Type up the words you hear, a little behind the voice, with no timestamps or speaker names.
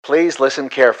Please listen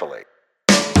carefully.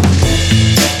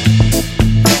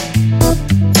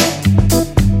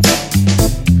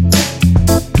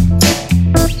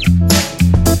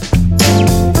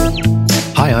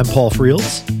 Hi, I'm Paul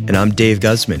Friels. And I'm Dave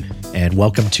Guzman. And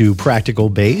welcome to Practical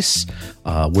Bass,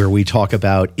 where we talk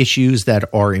about issues that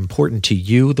are important to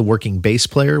you, the working bass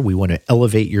player. We want to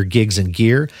elevate your gigs and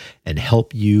gear and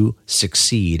help you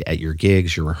succeed at your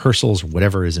gigs, your rehearsals,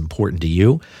 whatever is important to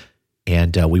you.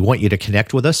 And we want you to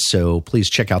connect with us, so please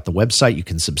check out the website. You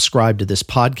can subscribe to this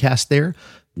podcast there.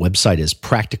 Website is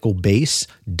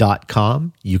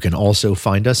practicalbass.com. You can also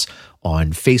find us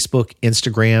on Facebook,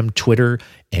 Instagram, Twitter,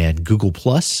 and Google+,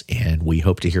 and we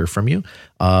hope to hear from you.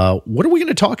 What are we going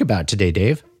to talk about today,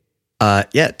 Dave?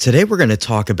 Today we're going to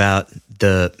talk about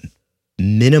the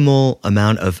minimal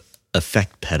amount of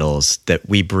effect pedals that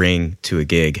we bring to a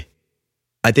gig.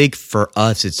 I think for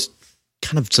us, it's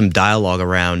kind of some dialogue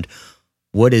around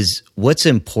what's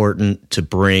important to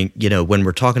bring, when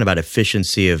we're talking about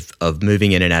efficiency of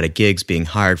moving in and out of gigs, being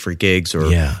hired for gigs, or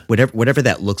whatever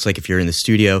that looks like if you're in the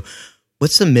studio.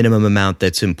 What's the minimum amount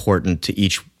that's important to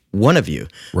each one of you?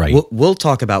 Right. We'll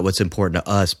talk about what's important to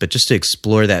us, but just to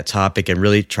explore that topic and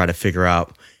really try to figure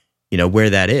out, where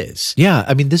that is. Yeah,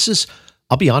 I mean,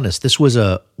 I'll be honest, this was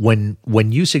when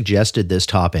you suggested this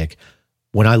topic,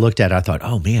 when I looked at it, I thought,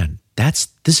 oh man,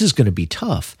 this is going to be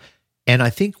tough. And I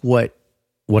think what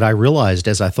I realized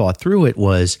as I thought through it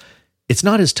was it's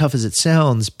not as tough as it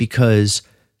sounds, because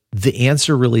the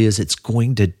answer really is it's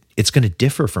going to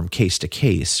differ from case to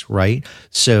case, right?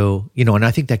 So, and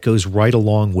I think that goes right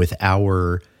along with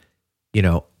our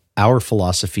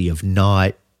philosophy of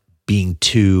not being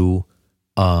too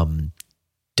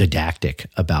didactic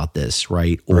about this,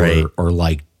 right? Or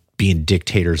like being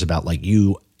dictators about like,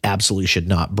 you absolutely should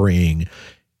not bring,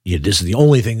 this is the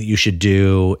only thing that you should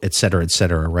do, et cetera,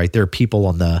 right? There are people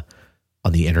on the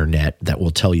internet that will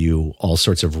tell you all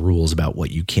sorts of rules about what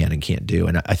you can and can't do.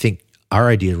 And I think our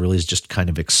idea really is just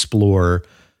kind of explore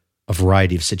a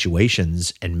variety of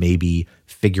situations and maybe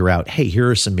figure out, hey, here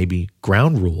are some maybe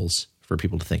ground rules for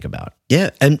people to think about.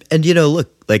 Yeah. And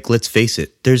look, like, let's face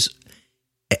it, there's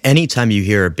anytime you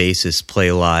hear a bassist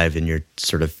play live and you're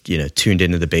sort of, tuned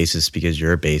into the bassist because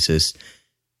you're a bassist,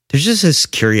 there's just this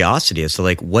curiosity as to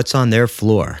like, what's on their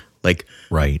floor? Like,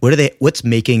 right. What's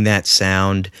making that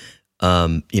sound?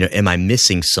 Am I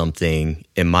missing something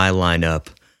in my lineup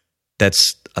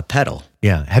that's a pedal?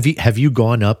 Yeah. Have you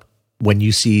gone up when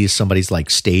you see somebody's like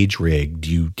stage rig?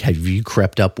 Have you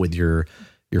crept up with your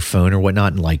phone or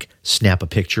whatnot and like snap a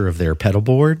picture of their pedal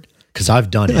board? Because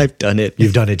I've done it. I've done it.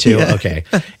 You've done it too? Yeah. Okay.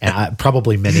 And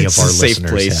probably many of our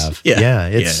listeners have. Yeah.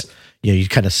 It's you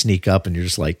kind of sneak up and you're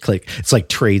just like click. It's like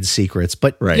trade secrets,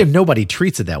 but right. Nobody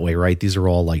treats it that way, right? These are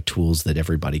all like tools that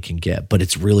everybody can get, but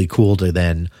it's really cool to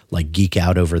then like geek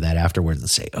out over that afterwards and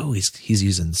say, oh, he's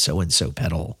using so-and-so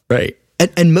pedal. Right. And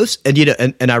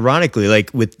ironically,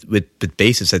 like with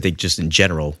bassists, I think just in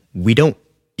general, we don't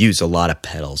use a lot of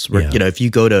pedals. If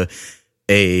you go to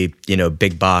a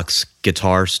big box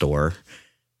guitar store,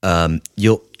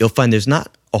 you'll find there's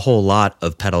not a whole lot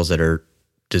of pedals that are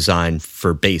designed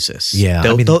for bassists. Yeah,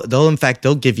 they'll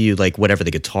give you like whatever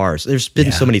the guitars. There's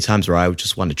been so many times where I would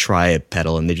just want to try a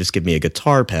pedal and they just give me a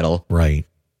guitar pedal. Right.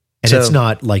 And it's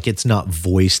not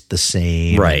voiced the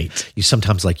same. Right. You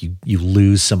sometimes like you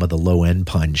lose some of the low end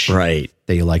punch. Right.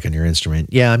 That you like on your instrument.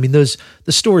 Yeah. I mean, the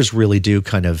stores really do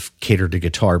kind of cater to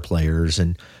guitar players,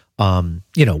 and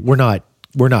we're not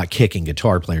kicking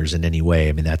guitar players in any way.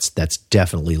 I mean, that's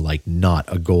definitely like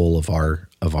not a goal of our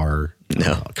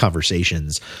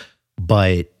conversations,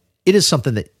 but it is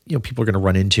something that, people are going to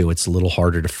run into. It's a little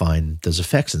harder to find those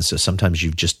effects. And so sometimes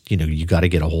you've just, you got to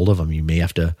get a hold of them. You may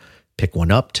have to pick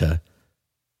one up you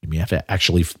may have to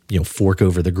actually, fork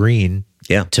over the green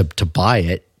to buy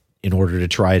it in order to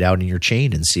try it out in your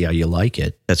chain and see how you like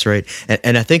it. That's right.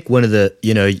 And I think one of the,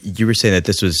 you were saying that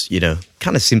this was,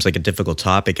 kind of seems like a difficult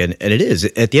topic, and it is.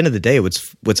 At the end of the day,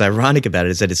 what's ironic about it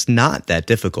is that it's not that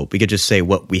difficult. We could just say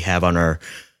what we have on our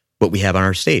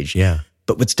stage. Yeah.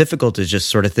 But what's difficult is just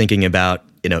sort of thinking about,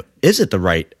 is it the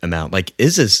right amount? Like,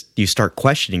 you start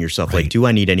questioning yourself, right. Like, do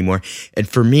I need any more? And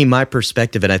for me, my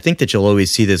perspective, and I think that you'll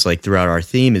always see this like throughout our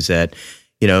theme, is that,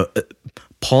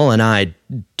 Paul and I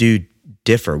do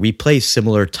differ. We play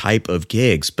similar type of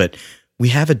gigs, but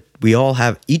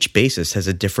each bassist has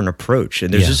a different approach,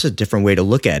 and there's just a different way to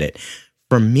look at it.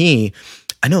 For me,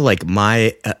 I know like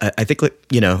I think,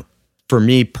 for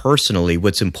me personally,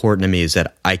 what's important to me is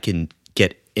that I can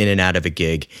get in and out of a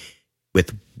gig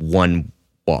with one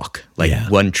walk,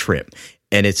 one trip.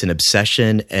 And it's an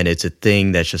obsession, and it's a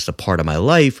thing that's just a part of my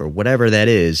life or whatever that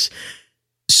is.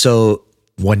 So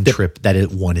one trip,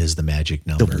 one is the magic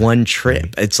number. The one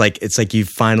trip. Right? It's like you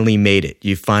finally made it.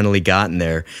 You've finally gotten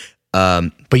there.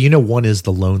 But one is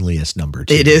the loneliest number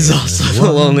too. It is also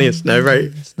the loneliest number,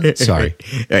 right? Sorry.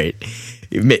 Right.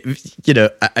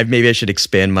 Maybe I should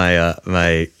expand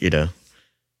my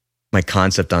my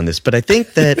concept on this, but I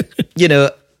think that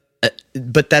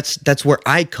but that's where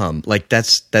I come. Like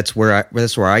that's where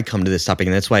I come to this topic,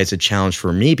 and that's why it's a challenge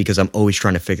for me, because I'm always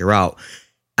trying to figure out.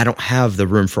 I don't have the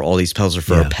room for all these pedals or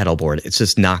for a pedal board. It's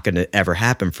just not going to ever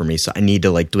happen for me. So I need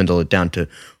to dwindle it down to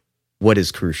what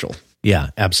is crucial. Yeah,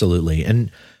 absolutely.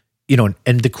 And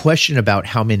and the question about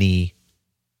how many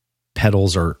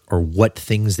pedals or what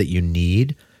things that you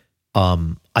need,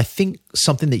 I think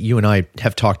something that you and I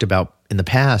have talked about in the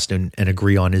past and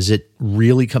agree on is it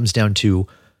really comes down to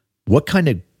what kind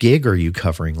of gig are you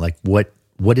covering? Like what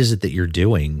is it that you're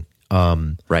doing?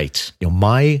 Right.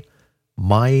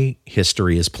 My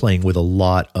history is playing with a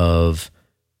lot of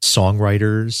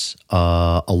songwriters,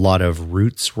 a lot of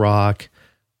roots rock,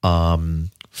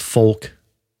 folk,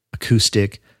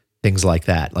 acoustic, things like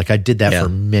that. Like I did that for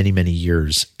many, many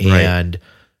years. And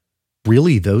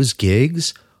really those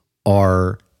gigs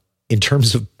are, in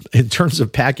terms of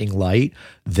packing light,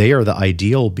 they are the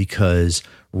ideal, because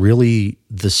really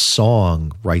the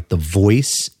song, right, the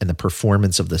voice and the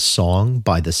performance of the song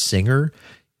by the singer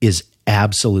is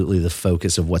absolutely the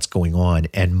focus of what's going on.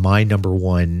 And my number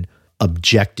one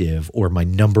objective, or my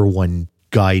number one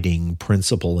guiding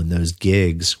principle in those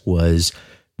gigs, was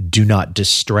do not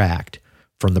distract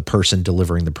from the person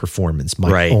delivering the performance.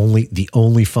 The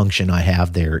only function I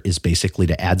have there is basically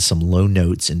to add some low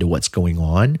notes into what's going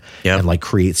on and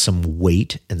create some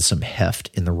weight and some heft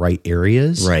in the right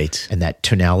areas. Right. And that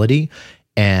tonality.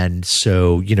 And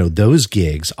so, those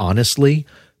gigs, honestly,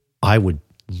 I would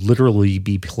literally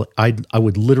be playing,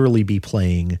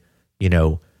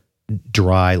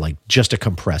 dry, like just a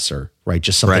compressor, right?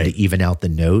 Just something to even out the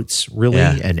notes, really,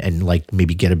 and like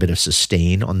maybe get a bit of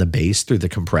sustain on the bass through the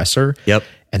compressor. Yep.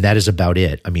 And that is about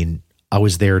it. I mean, I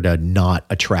was there to not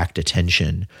attract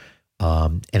attention.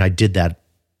 And I did that,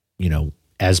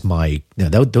 as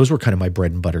those were kind of my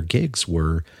bread and butter gigs,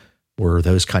 were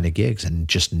those kind of gigs, and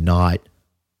just not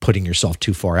putting yourself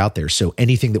too far out there. So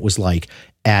anything that was like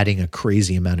adding a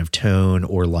crazy amount of tone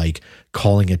or like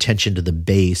calling attention to the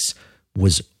bass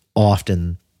was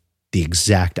often the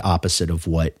exact opposite of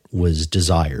what was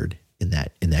desired in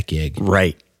that gig.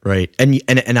 Right.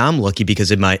 And I'm lucky,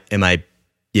 because in my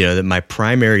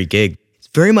primary gig, it's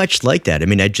very much like that. I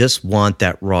mean, I just want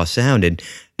that raw sound. And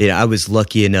I was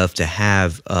lucky enough to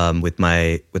have with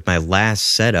my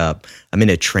last setup, I'm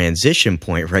in a transition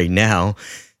point right now.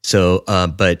 So,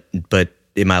 but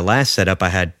in my last setup, I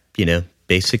had,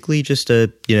 basically just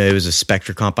it was a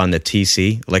Spectre comp on the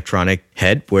TC electronic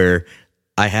head, where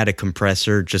I had a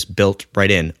compressor just built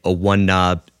right in, a one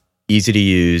knob, easy to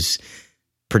use,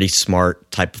 pretty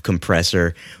smart type of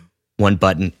compressor, one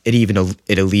button.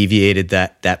 It alleviated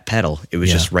that pedal. It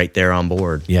was just right there on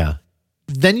board. Yeah.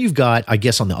 Then you've got, I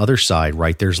guess, on the other side,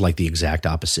 right, there's like the exact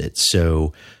opposite.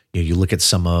 So, you look at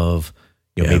some of,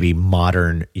 maybe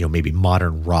modern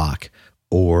rock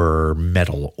or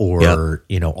metal or,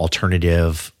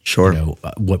 alternative, sure.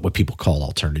 What people call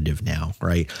alternative now.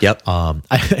 Right. Yep.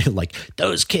 I like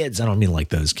those kids. I don't mean like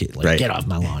those kids, like get off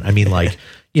my lawn. I mean, like,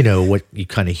 what you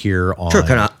kind of hear on, sure,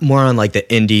 kind of more on like the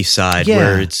indie side,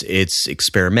 where it's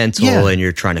experimental and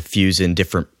you're trying to fuse in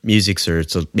different musics, or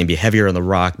it's maybe heavier on the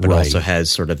rock, but also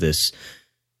has sort of this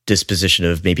disposition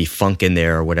of maybe funk in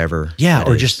there or whatever. Yeah.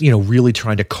 Or just, really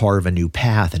trying to carve a new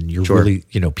path, and you're really,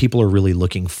 people are really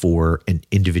looking for an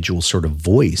individual sort of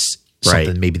voice,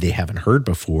 something maybe they haven't heard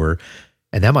before.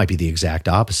 And that might be the exact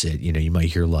opposite. You might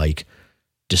hear like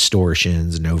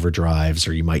distortions and overdrives,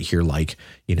 or you might hear like,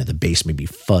 the bass may be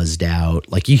fuzzed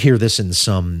out. Like you hear this in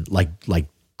some like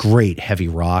great heavy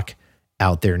rock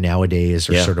out there nowadays,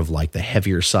 or sort of like the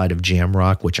heavier side of jam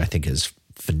rock, which I think is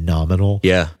phenomenal.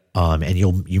 Yeah. And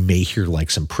you may hear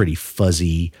like some pretty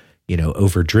fuzzy,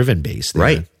 overdriven bass there.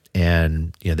 Right.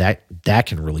 And, that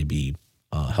can really be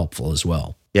helpful as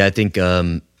well. Yeah. I think,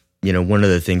 one of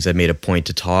the things I made a point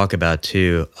to talk about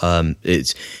too,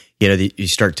 is, you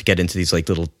start to get into these like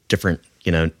little different,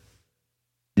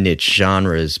 niche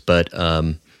genres. But,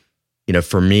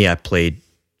 for me, I played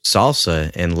salsa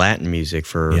and Latin music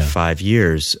for 5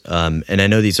 years. And I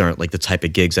know these aren't like the type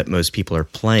of gigs that most people are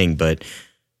playing, but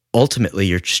ultimately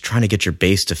you're just trying to get your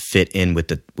bass to fit in with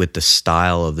the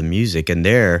style of the music. And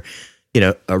there,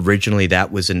 originally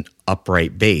that was an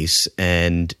upright bass,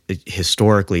 and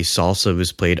historically salsa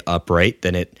was played upright.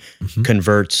 Then it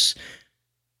converts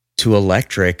to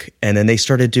electric, and then they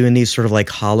started doing these sort of like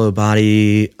hollow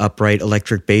body upright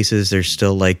electric basses. They're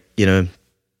still like, you know,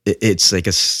 it's like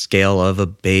a scale of a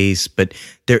bass, but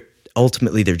they're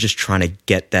just trying to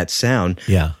get that sound.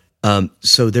 Yeah.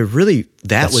 So they're really,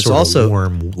 that was also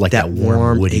warm, like that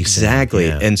warm woody exactly.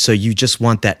 sound. Yeah. And so you just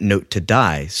want that note to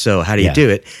die. So how do you do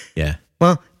it? Yeah.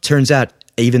 Well, turns out,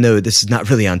 even though this is not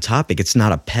really on topic, it's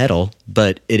not a pedal,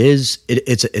 but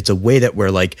it's a way that we're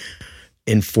like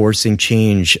enforcing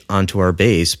change onto our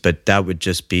bass. But that would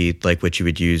just be like what you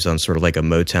would use on sort of like a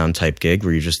Motown type gig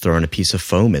where you're just throwing a piece of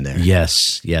foam in there.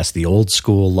 Yes. The old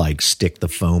school, like stick the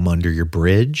foam under your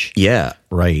bridge. Yeah.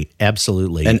 Right.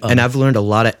 Absolutely. And I've learned a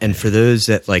lot and for those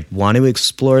that like want to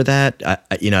explore that,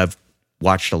 I've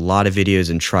watched a lot of videos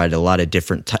and tried a lot of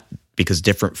different because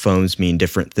different foams mean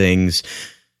different things.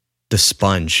 The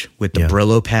sponge with the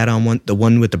Brillo pad on the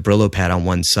one with the Brillo pad on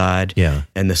one side,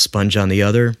 and the sponge on the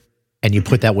other. And you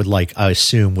put that with, like, I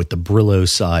assume with the Brillo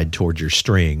side toward your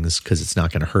strings because it's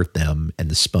not going to hurt them, and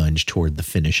the sponge toward the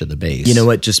finish of the bass. You know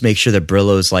what? Just make sure the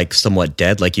Brillo's like somewhat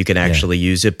dead, like you can actually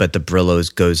use it, but the Brillo's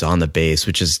goes on the bass,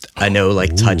 which is I know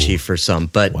like touchy for some,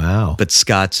 but But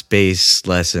Scott's bass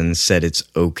lesson said it's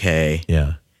okay.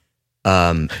 Yeah.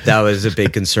 That was a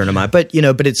big concern of mine, but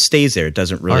it stays there. It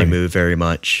doesn't really move very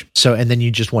much. So, and then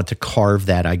you just want to carve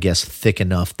that, I guess, thick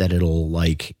enough that it'll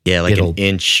like, an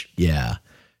inch. Yeah.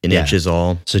 An inch is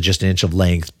all. So just an inch of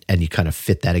length, and you kind of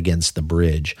fit that against the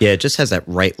bridge. Yeah, it just has that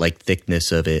right like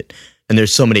thickness of it. And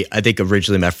there's so many. I think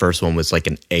originally my first one was like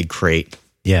an egg crate.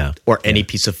 Yeah. Or any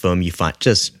piece of foam you find.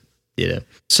 Just,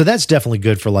 So that's definitely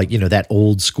good for like, that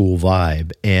old school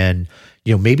vibe. And,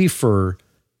 maybe for,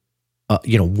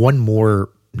 one more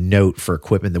note for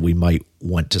equipment that we might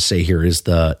want to say here is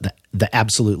the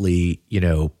absolutely,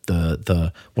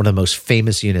 the one of the most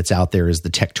famous units out there is the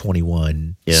Tech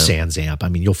 21 Sans amp. I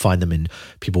mean, you'll find them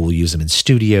people will use them in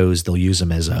studios. They'll use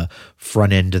them as a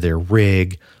front end to their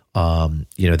rig. They are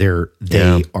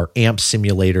amp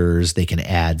simulators. They can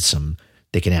add some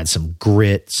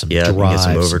grit, some drive, get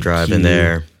some overdrive in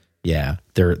there. Yeah.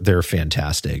 They're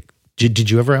fantastic.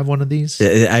 Did you ever have one of these?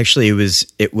 Actually,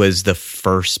 it was the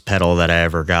first pedal that I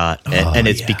ever got, and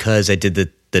it's because I did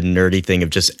the nerdy thing of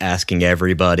just asking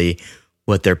everybody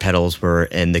what their pedals were,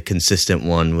 and the consistent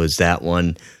one was that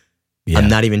one. Yeah. I'm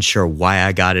not even sure why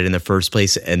I got it in the first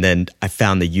place, and then I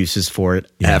found the uses for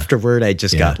it afterward. I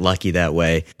just got lucky that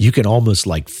way. You can almost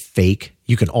fake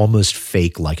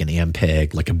like an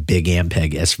Ampeg, like a big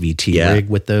Ampeg SVT rig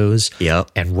with those,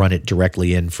 and run it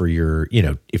directly in for your,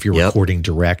 if you're recording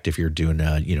direct, if you're doing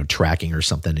tracking or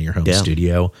something in your home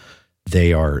studio.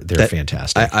 They're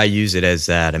fantastic. I use it as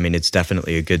that. I mean, it's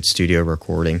definitely a good studio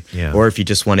recording. Yeah. Or if you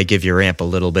just want to give your amp a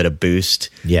little bit of boost,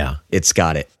 it's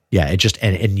got it. Yeah, it just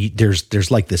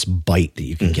there's like this bite that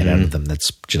you can get out of them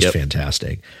that's just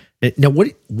fantastic. Now,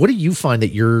 what do you find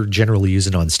that you're generally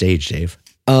using on stage, Dave?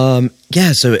 So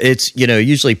it's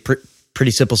usually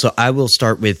pretty simple. So I will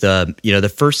start with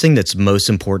the first thing that's most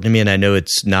important to me, and I know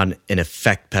it's not an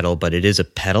effect pedal, but it is a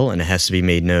pedal, and it has to be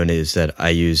made known, is that I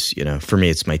use for me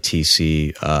it's my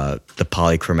TC, the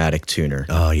polychromatic tuner.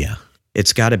 Oh yeah,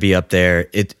 it's got to be up there.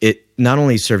 It not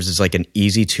only serves as like an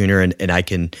easy tuner, and I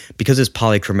can, because it's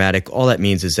polychromatic, all that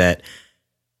means is that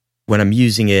when I'm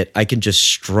using it, I can just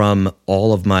strum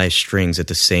all of my strings at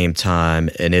the same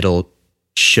time, and it'll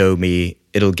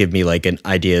give me like an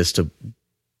idea as to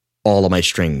all of my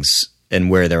strings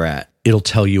and where they're at. It'll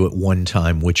tell you at one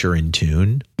time which are in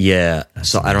tune. Yeah.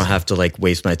 That's amazing. I don't have to like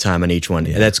waste my time on each one.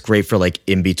 Yeah. And that's great for like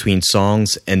in between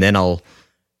songs. And then I'll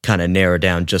kind of narrow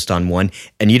down just on one.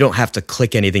 And you don't have to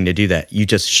click anything to do that. You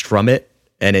just strum it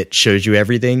and it shows you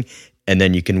everything. And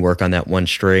then you can work on that one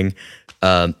string.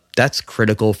 That's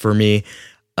critical for me.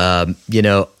 Other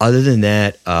than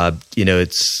that,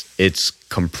 it's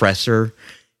compressor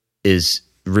is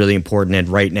really important. And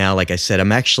right now, like I said,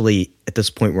 I'm actually at this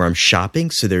point where I'm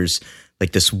shopping. So there's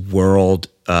like this world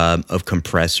of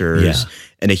compressors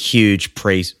and a huge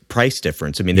price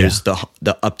difference. I mean, there's the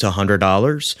up to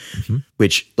 $100,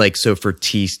 which like, so for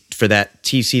that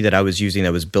TC that I was using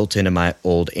that was built into my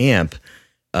old amp,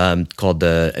 called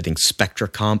the, I think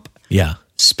Spectracomp. Yeah.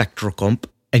 Spectracomp.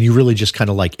 And you really just kind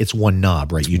of like, it's one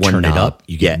knob, right? You turn it up,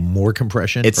 you get more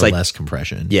compression or like, less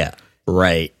compression. Yeah.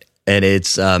 Right. And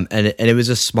it's and it was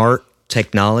a smart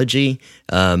technology,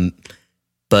 but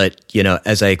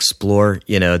as I explore,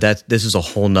 this is a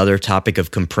whole nother topic of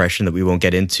compression that we won't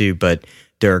get into. But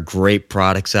there are great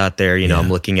products out there. I'm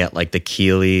looking at like the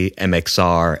Keeley,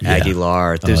 MXR,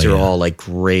 Aguilar. Those are all like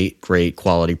great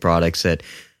quality products that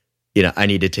I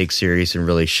need to take serious and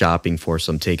really shopping for,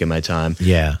 so I'm taking my time.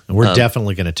 Yeah. And we're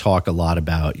definitely going to talk a lot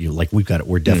about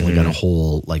we're definitely got a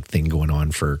whole thing going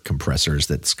on for compressors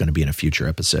that's going to be in a future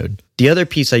episode. The other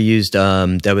piece I used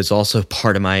that was also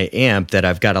part of my amp that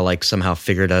I've got to somehow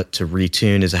figure it out to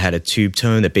retune is I had a tube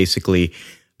tone that basically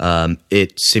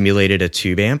it simulated a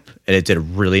tube amp, and it did a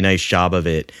really nice job of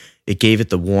it. It gave it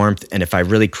the warmth, and if I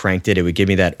really cranked it, it would give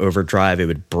me that overdrive. It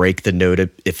would break the note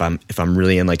if I'm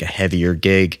really in a heavier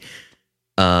gig.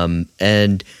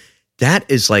 And that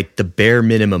is the bare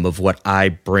minimum of what I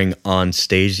bring on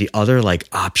stage. The other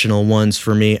optional ones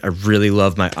for me, I really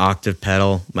love my octave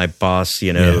pedal, my Boss,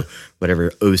 whatever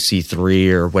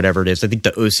OC3 or whatever it is. I think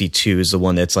the OC2 is the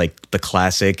one that's the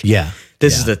classic. Yeah.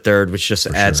 This is the third, which just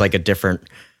adds a different,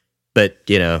 but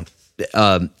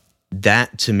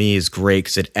that to me is great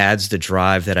because it adds the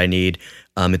drive that I need.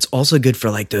 It's also good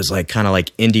for those kind of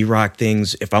indie rock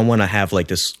things. If I want to have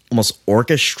this almost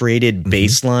orchestrated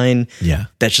bass line,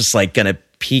 that's just gonna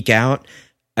peak out,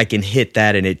 I can hit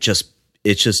that, and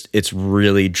it's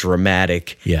really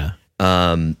dramatic. Yeah.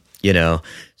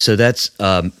 So that's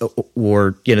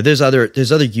or there's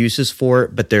other uses for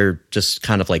it, but they're just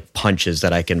kind of punches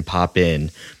that I can pop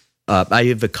in. I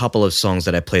have a couple of songs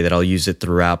that I play that I'll use it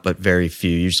throughout, but very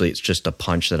few. Usually it's just a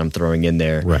punch that I'm throwing in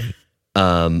there. Right.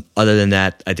 Other than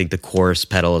that, I think the chorus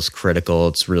pedal is critical.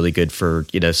 It's really good for,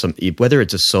 whether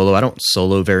it's a solo. I don't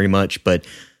solo very much, but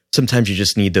sometimes you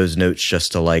just need those notes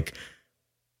just to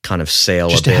kind of sail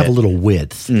just a bit. To have a little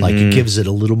width. It gives it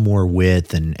a little more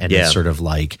width and it sort of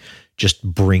just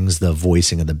brings the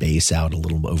voicing of the bass out a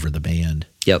little over the band.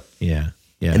 Yep. Yeah.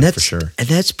 Yeah, and that's, for sure. And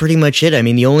that's pretty much it. I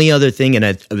mean, the only other thing, and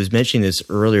I was mentioning this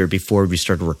earlier before we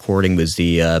started recording, was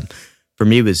for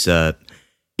me was, I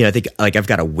think I've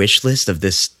got a wish list of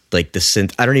this, the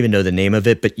synth. I don't even know the name of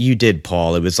it, but you did,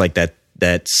 Paul. It was that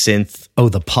synth. Oh,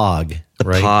 the POG.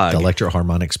 Right? POG. The Electro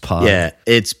Harmonics POG. Yeah,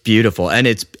 it's beautiful. And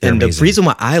the reason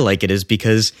why I like it is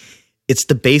because it's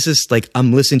the bassist.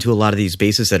 I'm listening to a lot of these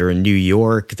bassists that are in New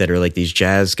York that are these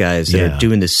jazz guys that are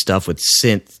doing this stuff with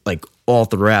synth all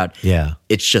throughout. Yeah.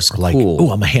 It's just cool.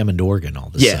 Oh, I'm a Hammond organ all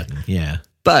of a sudden. Yeah.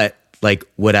 But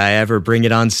would I ever bring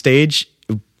it on stage?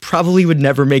 Probably would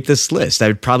never make this list. I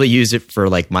would probably use it for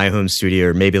my home studio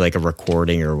or maybe a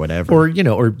recording or whatever. Or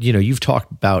you've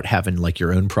talked about having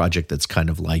your own project that's kind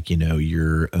of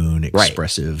your own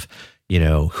expressive,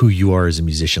 who you are as a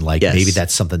musician. Maybe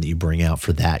that's something that you bring out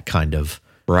for that kind of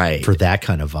for that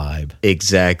kind of vibe.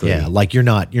 Exactly. Yeah. You're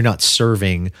not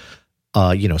serving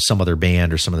some other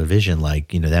band or some other vision.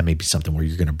 That may be something where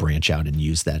you're going to branch out and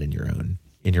use that in your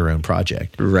own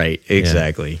project. Right.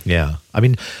 Exactly. Yeah. I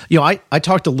mean, I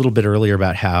talked a little bit earlier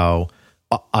about how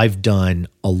I've done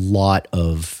a lot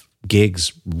of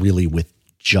gigs really with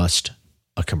just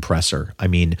a compressor. I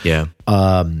mean,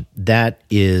 that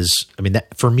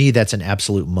for me, that's an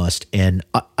absolute must. And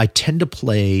I tend to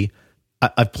play,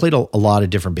 I've played a lot of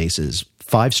different basses.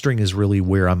 5-string is really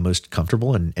where I'm most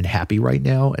comfortable and happy right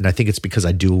now. And I think it's because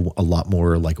I do a lot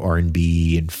more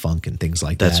R&B and funk and things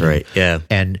like that. That's right. Yeah.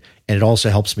 And it also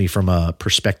helps me from a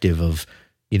perspective of,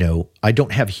 I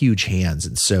don't have huge hands.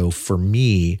 And so for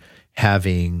me,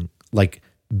 having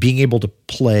being able to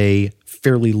play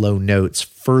fairly low notes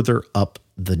further up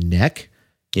the neck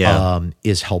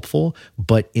is helpful.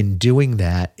 But in doing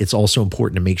that, it's also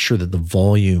important to make sure that the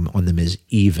volume on them is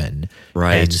even.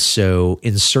 Right. And so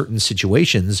in certain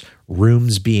situations,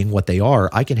 rooms being what they are,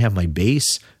 I can have my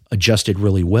bass adjusted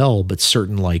really well, but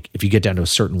certain if you get down to a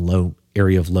certain low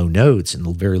area of low notes and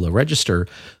the very low register,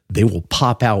 they will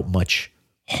pop out much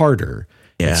harder.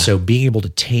 Yeah. And so being able to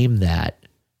tame that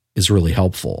is really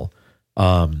helpful.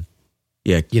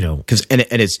 Because and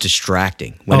it's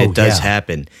distracting when it does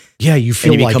happen. Yeah, you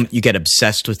feel you get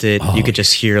obsessed with it. You could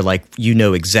just hear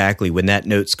exactly when that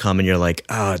note's coming. You're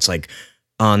it's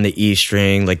on the E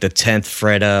string, the 10th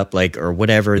fret up, or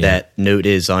whatever that note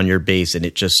is on your bass, and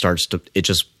it just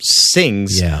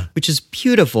sings, which is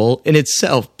beautiful in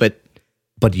itself. But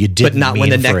you didn't. But not when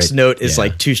the next note is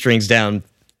 2 strings down.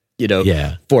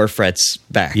 4 frets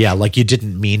back. Yeah, you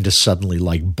didn't mean to suddenly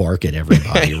bark at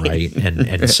everybody, right?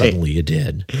 And suddenly you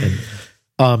did. And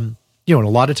and a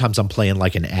lot of times I'm playing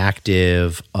an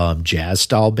active jazz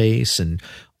style bass, and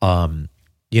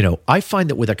I find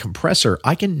that with a compressor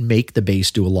I can make the bass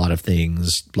do a lot of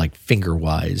things finger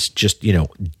wise, just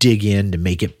dig in to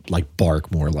make it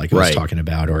bark more, I was talking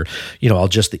about, or I'll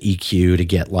adjust the EQ to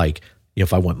get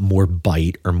if I want more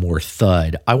bite or more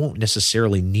thud. I won't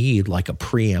necessarily need a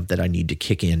preamp that I need to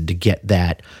kick in to get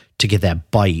that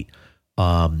bite.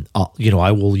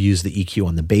 I will use the EQ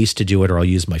on the bass to do it, or I'll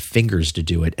use my fingers to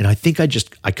do it. And I think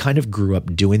I kind of grew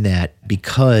up doing that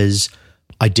because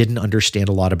I didn't understand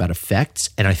a lot about effects,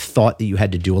 and I thought that you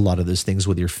had to do a lot of those things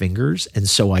with your fingers. And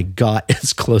so I got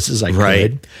as close as I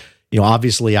could.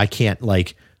 Obviously I can't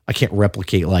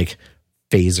replicate like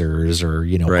phasers or,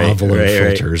 envelope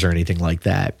filters or anything like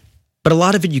that. But a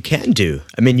lot of it you can do.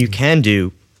 I mean, you can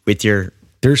do with your,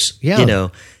 there's a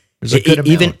good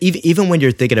amount. Even when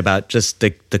you're thinking about just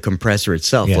the compressor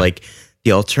itself, like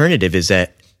the alternative is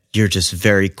that you're just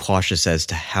very cautious as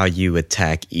to how you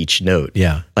attack each note.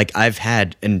 Yeah. Like I've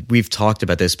had, and we've talked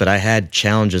about this, but I had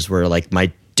challenges where like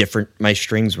my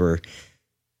strings were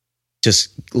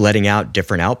just letting out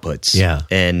different outputs. Yeah.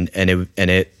 And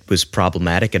it was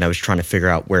problematic, and I was trying to figure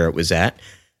out where it was at.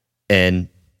 And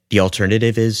the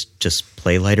alternative is just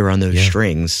play lighter on those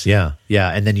strings. Yeah. Yeah.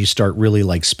 And then you start really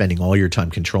like spending all your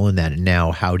time controlling that. And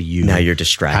now now you're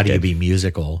distracted. How do you be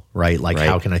musical, right? Like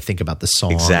how can I think about the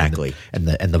song exactly and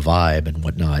the vibe and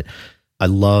whatnot? I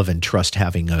love and trust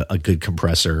having a good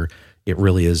compressor. It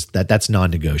really is that's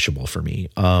non-negotiable for me.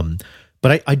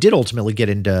 But I did ultimately get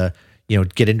into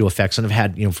effects, and I've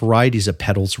had, varieties of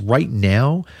pedals right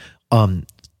now.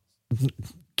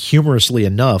 Humorously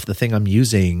enough, the thing I'm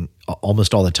using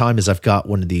almost all the time is I've got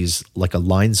one of these, like a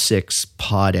Line 6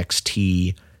 Pod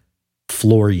XT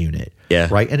floor unit. Yeah.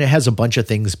 Right. And it has a bunch of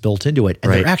things built into it.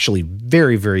 And they're actually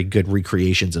very, very good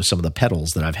recreations of some of the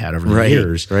pedals that I've had over the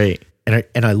years. Right. And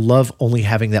I love only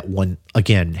having that one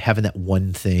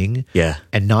thing. Yeah.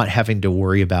 And not having to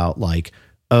worry about like,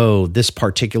 oh, this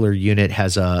particular unit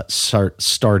has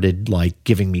started like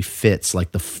giving me fits,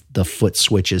 like the foot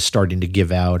switch is starting to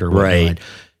give out or whatnot. Right.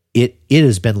 It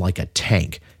has been like a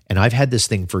tank, and I've had this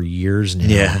thing for years now.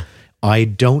 Yeah. I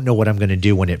don't know what I'm going to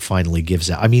do when it finally gives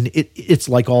out. I mean, it's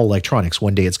like all electronics.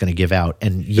 One day it's going to give out,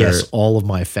 and yes, all of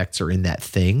my effects are in that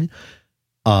thing.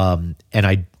 So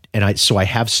I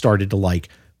have started to like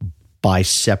buy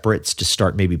separates to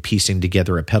start maybe piecing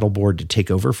together a pedal board to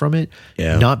take over from it.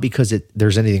 Yeah. Not because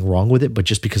there's anything wrong with it, but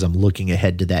just because I'm looking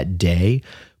ahead to that day.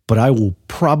 But I will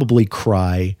probably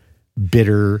cry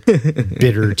bitter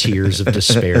tears of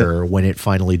despair when it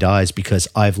finally dies, because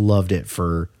I've loved it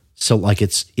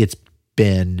it's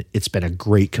been a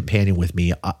great companion with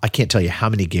me. I can't tell you how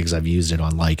many gigs I've used it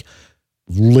on, like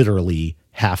literally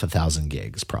 6,000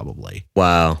 gigs probably.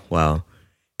 Wow.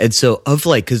 And so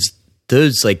because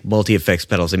those like multi-effects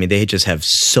pedals, I mean, they just have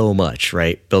so much,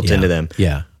 right, built into them.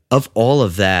 Yeah. Of all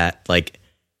of that, like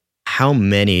how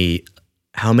many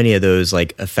of those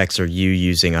like effects are you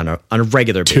using on a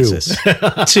regular basis?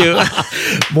 Two.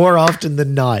 More often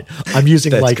than not. I'm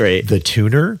using the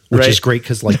tuner, which is great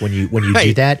because like when you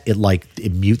do that,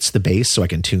 it mutes the bass so I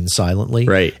can tune silently.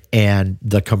 Right. And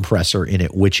the compressor in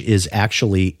it, which is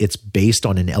actually, it's based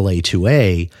on an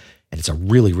LA2A, and it's a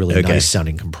really, really nice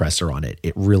sounding compressor on it.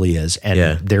 It really is.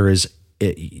 And there's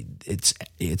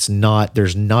not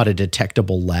a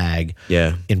detectable lag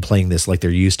in playing this like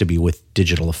there used to be with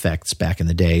digital effects back in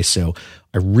the day. So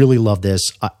I really love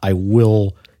this. I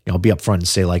will, I'll be upfront and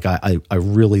say like I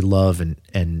really love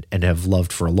and have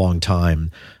loved for a long time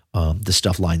the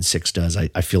stuff Line 6 does.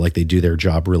 I feel like they do their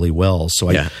job really well. So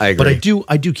I agree. But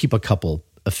I do keep a couple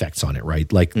effects on it,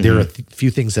 right? Like there are a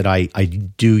few things that I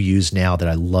do use now that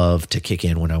I love to kick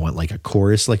in when I want like a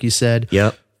chorus, like you said.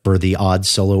 Yep. For the odd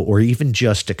solo, or even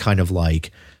just to kind of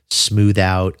like smooth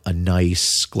out a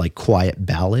nice like quiet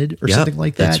ballad or something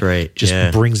like that. That's right.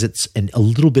 Just brings it a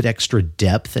little bit extra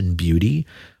depth and beauty.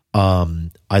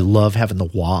 I love having the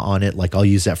wah on it. Like I'll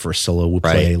use that for a solo. We'll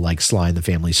play like Sly and the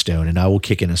Family Stone, and I will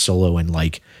kick in a solo and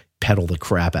like pedal the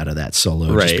crap out of that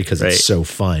solo just because it's so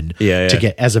fun to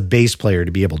get as a bass player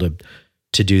to be able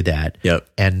to do that. Yep.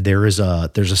 And there's a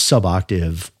sub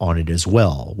octave on it as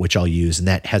well, which I'll use, and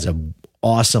that has a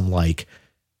awesome like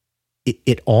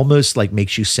it almost like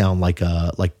makes you sound like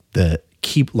the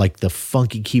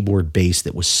funky keyboard bass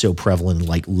that was so prevalent in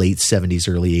like late 70s,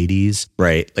 early 80s.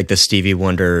 Right. Like the Stevie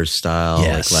Wonder style,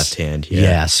 like left hand.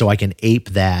 Yeah. So I can ape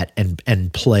that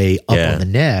and play up on the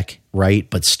neck, right?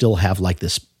 But still have like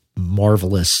this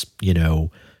marvelous,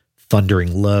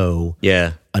 thundering low,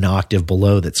 an octave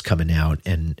below that's coming out.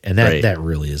 And that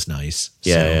really is nice.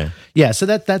 So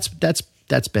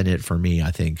that's been it for me, I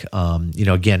think.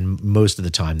 Again, most of the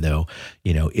time though,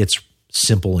 it's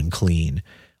simple and clean.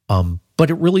 But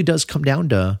it really does come down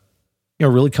to,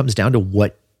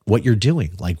 what you're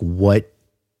doing. Like what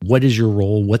is your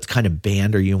role? What kind of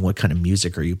band are you and what kind of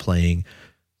music are you playing?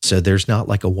 So there's not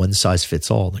like a one size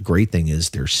fits all. The great thing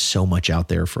is there's so much out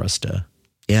there for us to.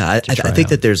 Yeah. I think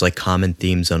that there's like common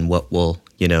themes on what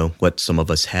what some of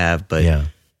us have, but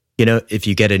if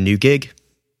you get a new gig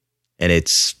and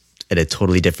it's in a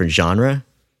totally different genre,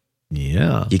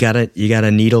 Yeah. You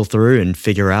gotta needle through and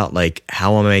figure out like,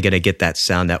 how am I gonna get that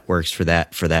sound that works for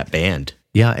that band?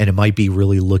 Yeah. And it might be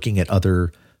really looking at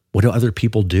what do other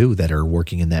people do that are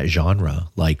working in that genre?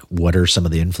 Like, what are some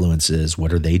of the influences?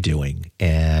 What are they doing?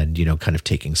 And, kind of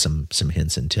taking some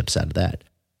hints and tips out of that.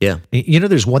 Yeah.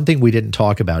 There's one thing we didn't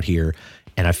talk about here,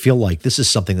 and I feel like this is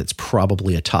something that's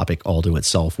probably a topic all to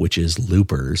itself, which is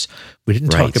loopers. We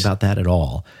didn't talk about that at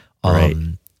all.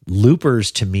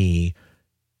 Loopers, to me,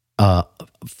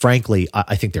 frankly,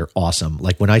 I think they're awesome.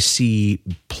 Like, when I see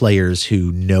players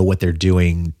who know what they're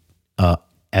doing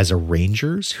as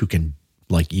arrangers, who can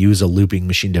like use a looping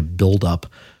machine to build up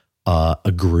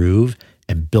a groove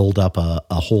and build up a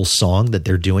whole song that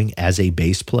they're doing as a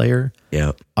bass player.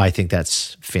 Yeah. I think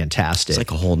that's fantastic. It's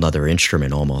like a whole nother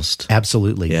instrument almost.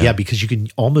 Absolutely. Yeah. Because you can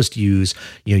almost use,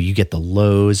 you get the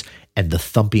lows and the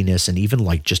thumpiness, and even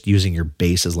like just using your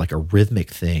bass as like a rhythmic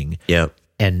thing. Yeah.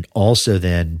 And also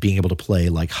then being able to play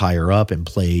like higher up and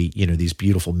play, these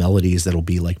beautiful melodies that'll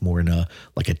be like more in a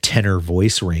tenor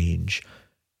voice range.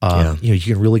 You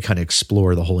can really kind of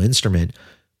explore the whole instrument.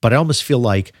 But I almost feel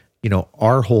like,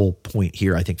 our whole point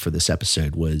here, I think, for this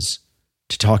episode was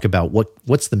to talk about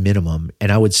what's the minimum.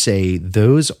 And I would say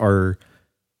those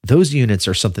units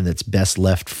are something that's best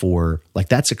left for, like,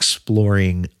 that's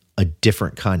exploring a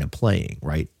different kind of playing,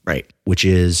 right? Right. Which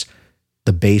is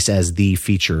the bass as the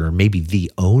feature, or maybe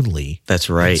the only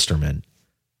instrument.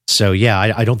 So yeah,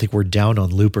 I don't think we're down on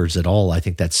loopers at all. I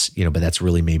think that's, but that's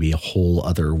really maybe a whole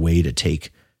other way to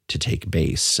take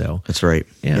bass. So that's right.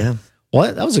 Yeah.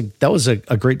 Well, that was a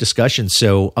great discussion.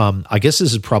 So I guess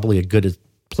this is probably a good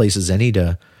place as any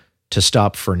to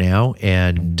stop for now.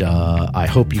 And I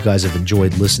hope you guys have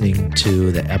enjoyed listening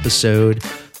to the episode.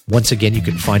 Once again, you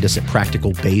can find us at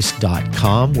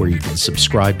practicalbass.com, where you can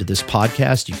subscribe to this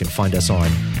podcast. You can find us on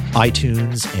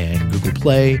iTunes and Google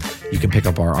Play. You can pick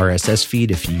up our RSS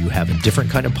feed if you have a different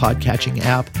kind of podcatching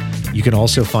app. You can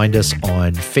also find us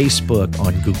on Facebook,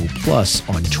 on Google+,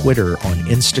 on Twitter, on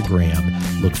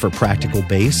Instagram. Look for Practical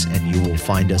Bass and you will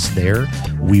find us there.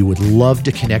 We would love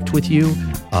to connect with you.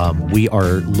 We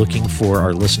are looking for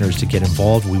our listeners to get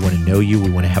involved. We want to know you. We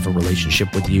want to have a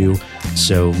relationship with you.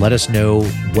 So let us know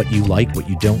what you like, what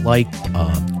you don't like,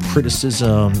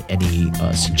 criticism, any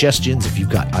suggestions. If you've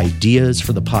got ideas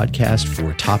for the podcast,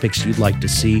 for topics you'd like to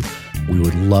see, we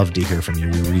would love to hear from you.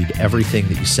 We read everything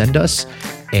that you send us.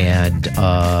 And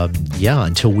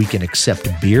until we can accept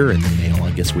beer in the mail,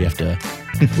 I guess we have to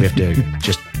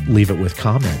just leave it with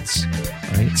comments.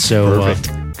 Right? So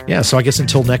so I guess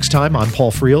until next time, I'm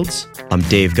Paul Frields. I'm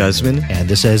Dave Guzman. And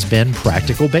this has been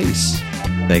Practical Bass.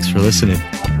 Thanks for listening.